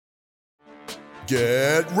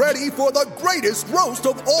Get ready for the greatest roast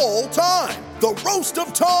of all time, the Roast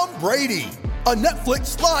of Tom Brady, a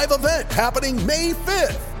Netflix live event happening May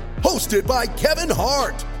 5th. Hosted by Kevin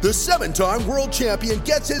Hart, the 7-time world champion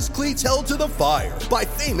gets his cleats held to the fire by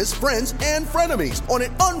famous friends and frenemies on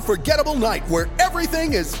an unforgettable night where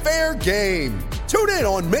everything is fair game. Tune in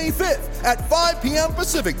on May 5th at 5 p.m.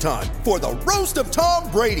 Pacific time for the Roast of Tom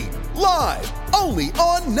Brady, live only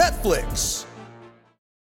on Netflix.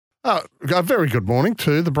 A very good morning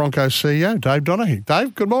to the Broncos CEO, Dave Donaghy.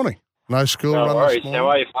 Dave, good morning. No school run this morning. morning. How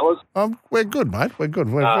are you, fellas? We're good, mate. We're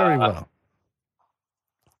good. We're very well.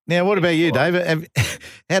 Now, what about you, Dave?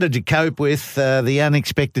 How did you cope with the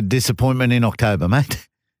unexpected disappointment in October, mate?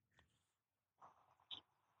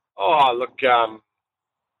 Oh, look, I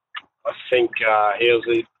think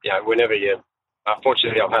whenever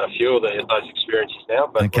fortunately I've had a few of those experiences now,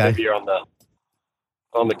 but whenever you're on the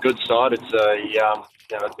good side, it's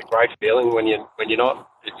it's a great feeling. When you're not,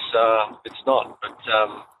 it's not. But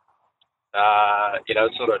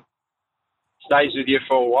it sort of stays with you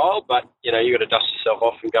for a while. But you got to dust yourself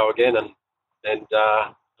off and go again, and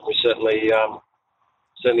we certainly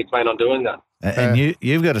plan on doing that. And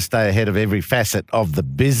you've got to stay ahead of every facet of the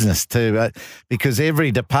business too, because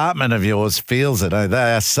every department of yours feels it.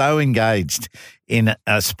 They are so engaged in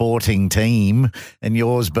a sporting team, and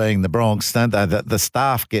yours being the Bronx, don't they? The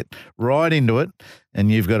staff get right into it,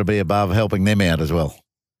 and you've got to be above helping them out as well.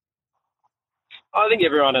 I think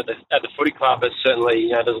everyone at the footy club is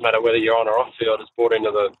certainly, it doesn't matter whether you're on or off field, is brought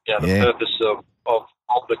into the purpose of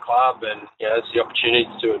the club, and it's the opportunity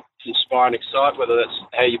to inspire and excite, whether that's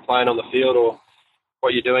how you're playing on the field or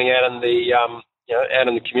what you're doing out in the out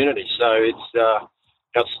in the community. So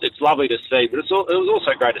it's lovely to see, but it was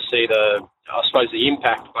also great to see the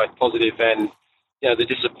impact, both positive and the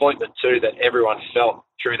disappointment too, that everyone felt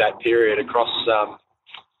through that period across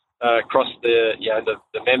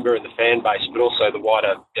the member and the fan base, but also the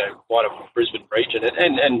wider Brisbane region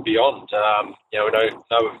and beyond. We know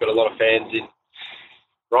we've got a lot of fans in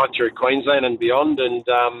right through Queensland and beyond, and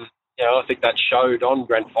I think that showed on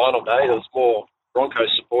Grand Final day. There was more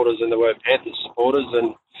Broncos supporters than there were Panthers supporters,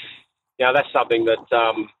 and that's something that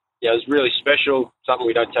is really special, something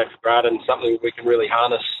we don't take for granted, and something we can really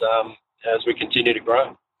harness as we continue to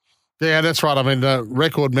grow. Yeah, that's right. I mean, the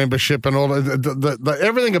record membership and all the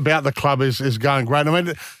everything about the club is going great. I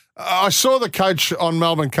mean, I saw the coach on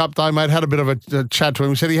Melbourne Cup Day, mate, had a bit of a chat to him.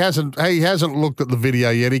 He said he hasn't looked at the video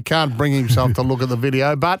yet. He can't bring himself to look at the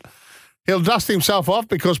video, but he'll dust himself off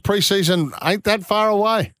because pre-season ain't that far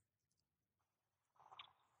away.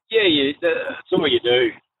 Yeah, that's all you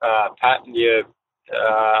do, Pat. And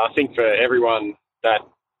I think for everyone that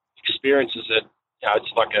experiences it,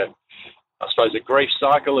 it's like a grief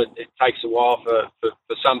cycle. It takes a while for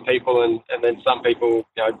some people, and then some people,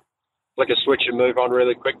 flick a switch and move on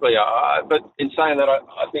really quickly. But in saying that,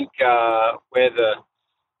 I think where the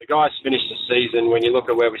guys finished the season, when you look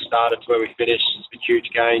at where we started to where we finished, it's been huge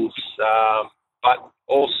gains. But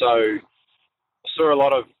also, I saw a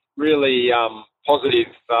lot of really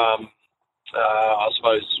positive,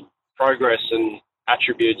 progress and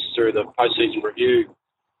attributes through the postseason review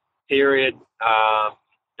period. A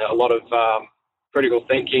lot of critical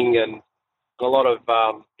thinking and a lot of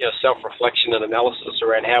self-reflection and analysis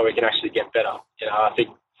around how we can actually get better. I think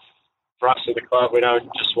for us at the club, we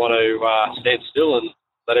don't just want to stand still and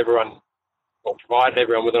let everyone, or provide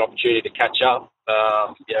everyone with an opportunity to catch up.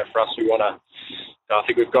 For us, we want to. I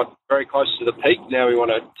think we've got very close to the peak. Now we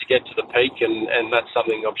want to get to the peak, and that's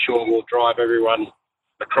something I'm sure will drive everyone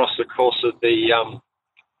across the course of the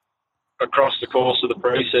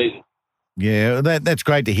pre-season. Yeah, that's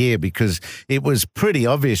great to hear, because it was pretty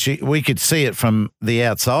obvious. We could see it from the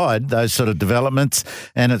outside, those sort of developments,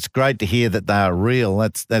 and it's great to hear that they are real.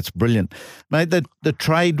 That's brilliant. Mate, the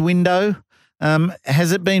trade window,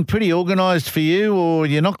 has it been pretty organised for you, or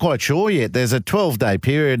you're not quite sure yet? There's a 12-day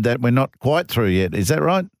period that we're not quite through yet. Is that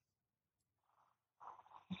right?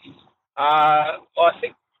 I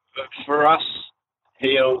think for us,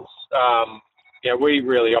 Heels, we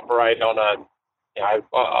really operate on I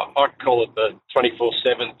call it the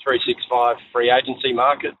 24/7, 365 free agency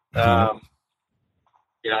market. There's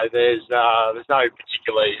no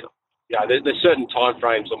particularly, there's certain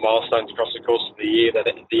timeframes or milestones across the course of the year that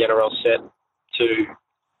the NRL set to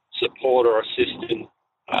support or assist in,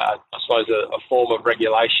 I suppose, a form of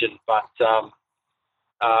regulation. But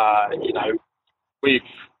we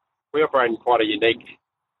operate in quite a unique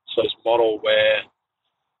sort of model where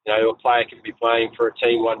a player can be playing for a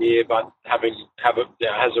team one year, but has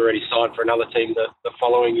already signed for another team the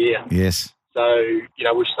following year. Yes. So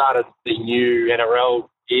we've started the new NRL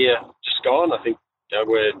year just gone. I think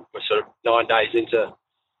we're sort of 9 days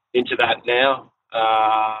into that now.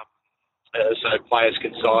 So players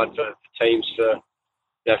can sign for teams for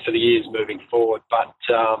the years moving forward. But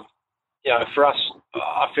for us,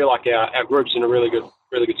 I feel like our group's in a really good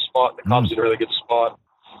spot. The club's in a really good spot.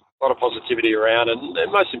 A lot of positivity around, and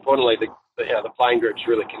most importantly, the playing group's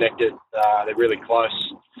really connected. They're really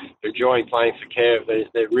close. They're enjoying playing for Kev.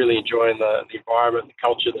 They're really enjoying the environment, the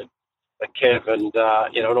culture that Kev and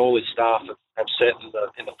all his staff have set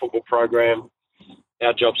in the football program.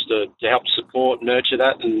 Our job's to help support, nurture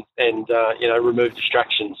that, and remove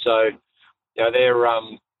distractions. So, they're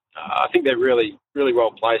I think they're really, really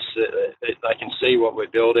well placed. They can see what we're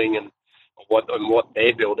building and what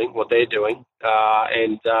they're building, what they're doing,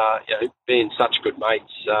 and being such good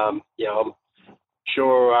mates. I'm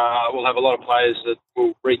sure we'll have a lot of players that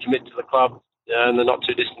will recommit to the club in the not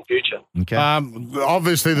too distant future. Okay.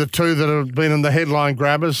 Obviously, the two that have been in the headline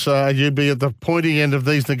grabbers, you'd be at the pointy end of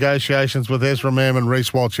these negotiations with Ezra Mam and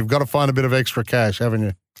Reece Walsh. You've got to find a bit of extra cash, haven't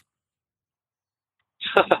you?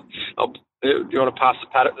 Do you want to pass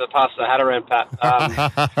the hat around, Pat?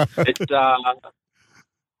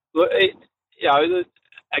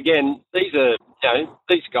 Again, these are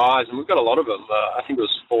these guys, and we've got a lot of them. I think it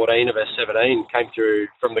was 14 of our 17 came through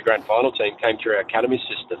from the grand final team, came through our academy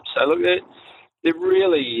system. So look, they're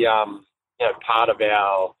really part of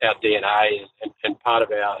our DNA and part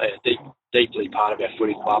of our deeply part of our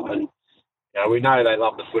footy club. And we know they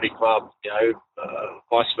love the footy club.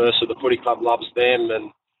 Vice versa, the footy club loves them,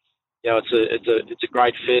 and it's a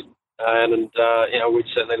great fit. And we'd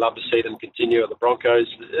certainly love to see them continue at the Broncos.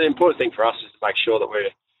 The important thing for us is to make sure that we're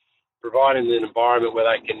providing an environment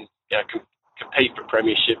where they can compete for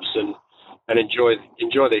premierships and enjoy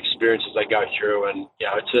the experiences they go through. And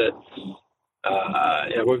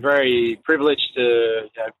we're very privileged to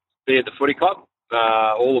be at the footy club,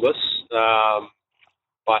 all of us.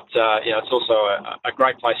 But it's also a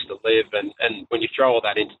great place to live. And when you throw all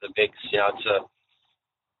that into the mix,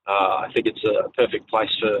 I think it's a perfect place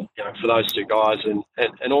for those two guys and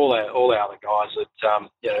all our other guys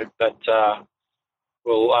that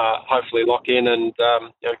will hopefully lock in and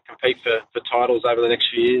compete for titles over the next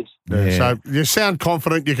few years. Yeah. So you sound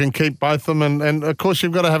confident you can keep both of them, and of course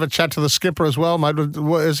you've got to have a chat to the skipper as well, mate.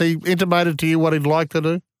 Has he intimated to you what he'd like to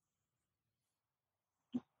do?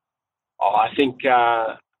 I think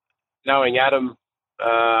knowing Adam,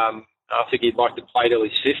 I think he'd like to play till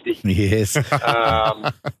he's 50. Yes.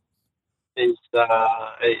 He'd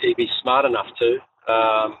be smart enough to.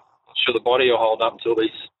 I'm sure the body will hold up till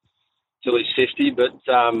he's 50. But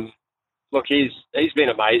look, he's been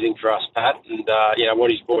amazing for us, Pat, and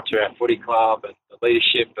what he's brought to our footy club and the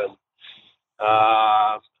leadership, and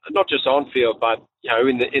not just on field, but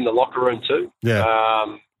in the locker room too. Yeah.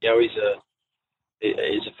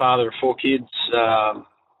 He's a father of 4 kids.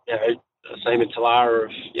 Same in Talara.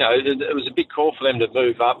 It was a big call for them to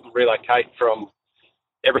move up and relocate from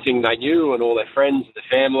everything they knew and all their friends and their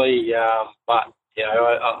family. But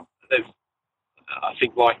I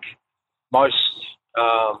think like most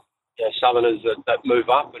Southerners that move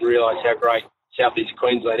up and realise how great Southeast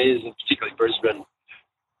Queensland is, and particularly Brisbane,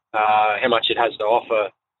 how much it has to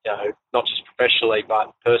offer. Not just professionally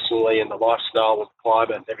but personally, and the lifestyle and the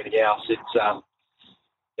climate and everything else.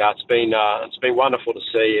 It's been wonderful to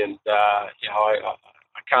see, and I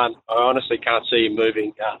honestly can't see him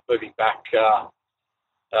moving back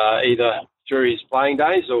either through his playing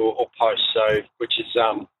days or post. So which is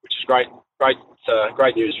great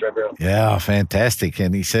news for everyone. Yeah, fantastic,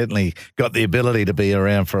 and he certainly got the ability to be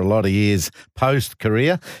around for a lot of years post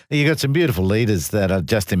career. You got some beautiful leaders that are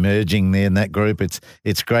just emerging there in that group.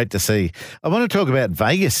 It's great to see. I want to talk about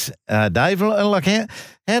Vegas, Dave. Like how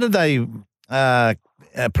did they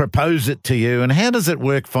propose it to you, and how does it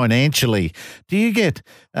work financially? Do you get,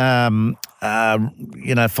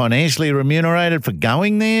 financially remunerated for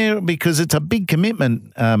going there? Because it's a big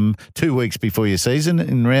commitment 2 weeks before your season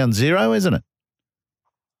in round 0, isn't it?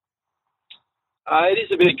 It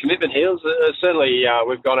is a big commitment, Heels. Certainly,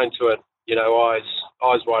 we've gone into it,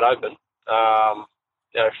 eyes wide open.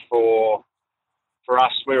 For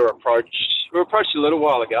us, we were approached a little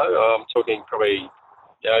while ago. I'm talking probably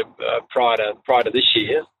prior to this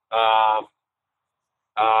year,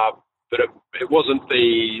 but it wasn't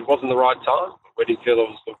the right time. We didn't feel it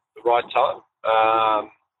was the right time.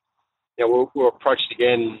 We were approached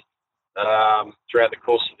again throughout the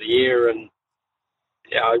course of the year, and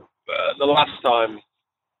the last time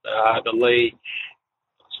the league,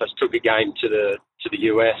 I suppose, took a game to the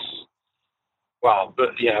US. Well, but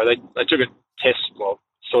they took a test,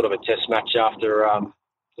 sort of a test match after. I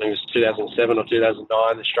think it was 2007 or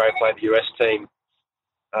 2009. Australia played the US team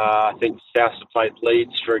I think South have played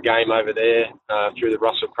Leeds for a game over there through the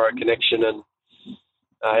Russell Crowe connection, and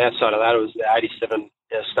outside of that, it was the '87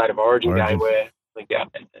 State of Origin game where I think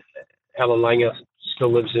Alan Langer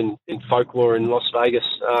still lives in folklore in Las Vegas.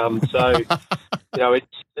 So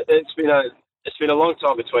it's been a long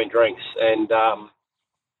time between drinks, and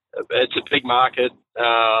it's a big market.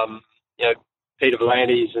 Peter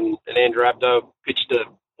Volandis and Andrew Abdo pitched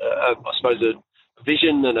I suppose a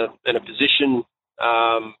vision and a position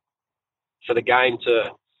for the game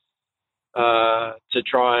to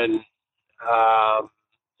try and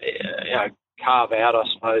carve out, I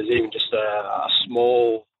suppose, even just a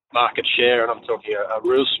small market share, and I'm talking a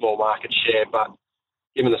real small market share, but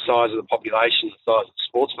given the size of the population, the size of the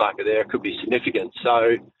sports market there, it could be significant.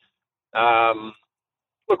 So,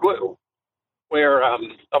 look, we're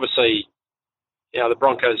obviously, the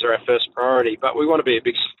Broncos are our first priority, but we want to be a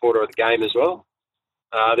big supporter of the game as well.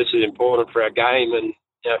 This is important for our game, and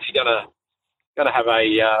if you're going to have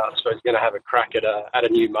a crack at a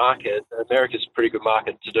new market, America's a pretty good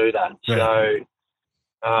market to do that. Yeah.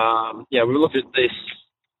 So, we looked at this,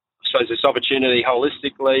 I suppose, this opportunity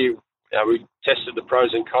holistically. We tested the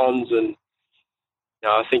pros and cons, and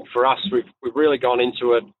I think for us, we've really gone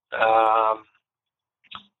into it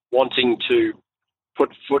wanting to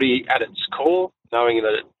put footy at its core, knowing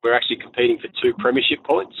that we're actually competing for 2 premiership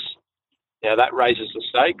points. That raises the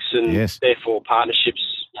stakes, and therefore partnerships,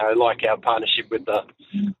 like our partnership with the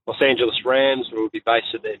Los Angeles Rams, we'll be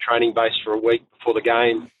based at their training base for a week before the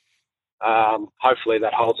game. Hopefully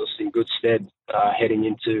that holds us in good stead heading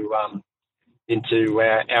into our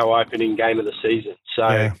opening game of the season.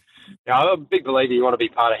 So I'm a big believer you want to be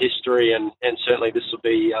part of history, and certainly this will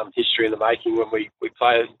be history in the making when we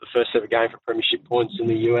play the first ever game for premiership points in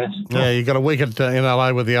the US. Yeah, you got a week in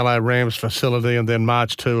LA with the LA Rams facility, and then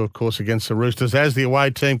March 2, of course, against the Roosters. As the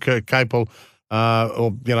away team, Kurt Capel,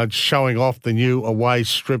 showing off the new away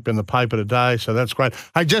strip in the paper today, so that's great.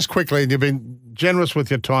 Hey, just quickly, and you've been generous with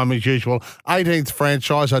your time as usual. 18th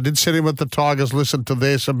franchise. I did sit in with the Tigers, listen to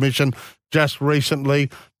their submission just recently.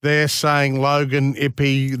 They're saying Logan,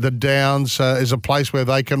 Ippy, the Downs is a place where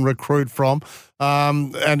they can recruit from.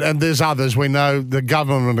 And there's others. We know the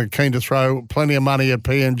government are keen to throw plenty of money at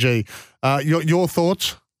PNG. Your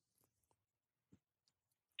thoughts?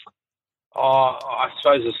 I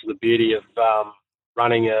suppose this is the beauty of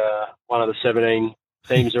running one of the 17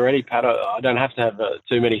 teams already, Pat. I don't have to have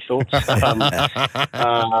too many thoughts.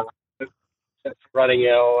 Running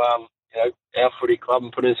our footy club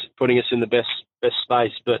and putting us in the best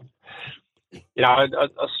space. But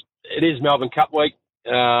it is Melbourne Cup week.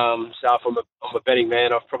 So if I'm a betting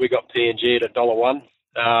man, I've probably got PNG at $1.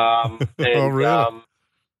 And, really?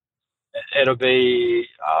 It'll be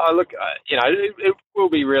it will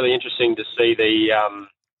be really interesting to see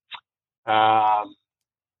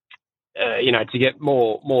to get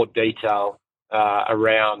more detail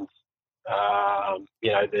around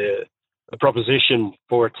the proposition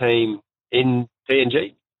for a team in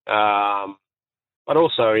PNG, but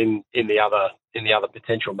also in the other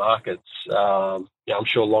potential markets. I'm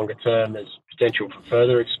sure longer term there's potential for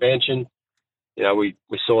further expansion. We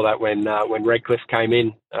saw that when Redcliffe came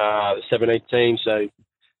in, the 17th team. So,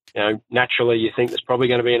 naturally you think there's probably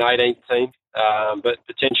going to be an 18th team, but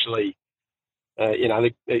potentially,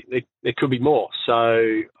 there could be more.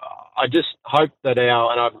 So I just hope that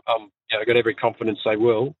I've got every confidence they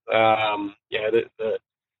will. The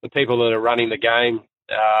people that are running the game,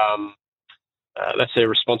 that's their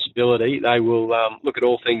responsibility. They will look at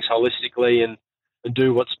all things holistically and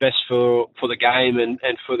do what's best for the game and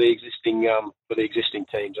for the existing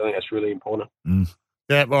teams. I think that's really important.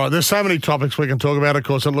 Yeah, well, there's so many topics we can talk about. Of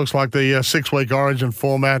course, it looks like the 6-week Origin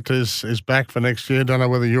format is back for next year. Don't know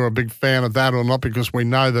whether you're a big fan of that or not, because we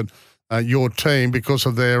know that your team, because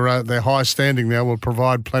of their high standing now, will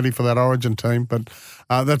provide plenty for that Origin team. But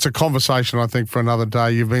that's a conversation, I think, for another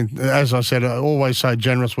day. You've been, as I said, always so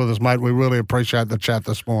generous with us, mate. We really appreciate the chat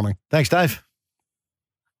this morning. Thanks, Dave.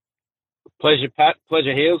 Pleasure, Pat.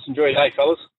 Pleasure, Heels. Enjoy your day, fellas.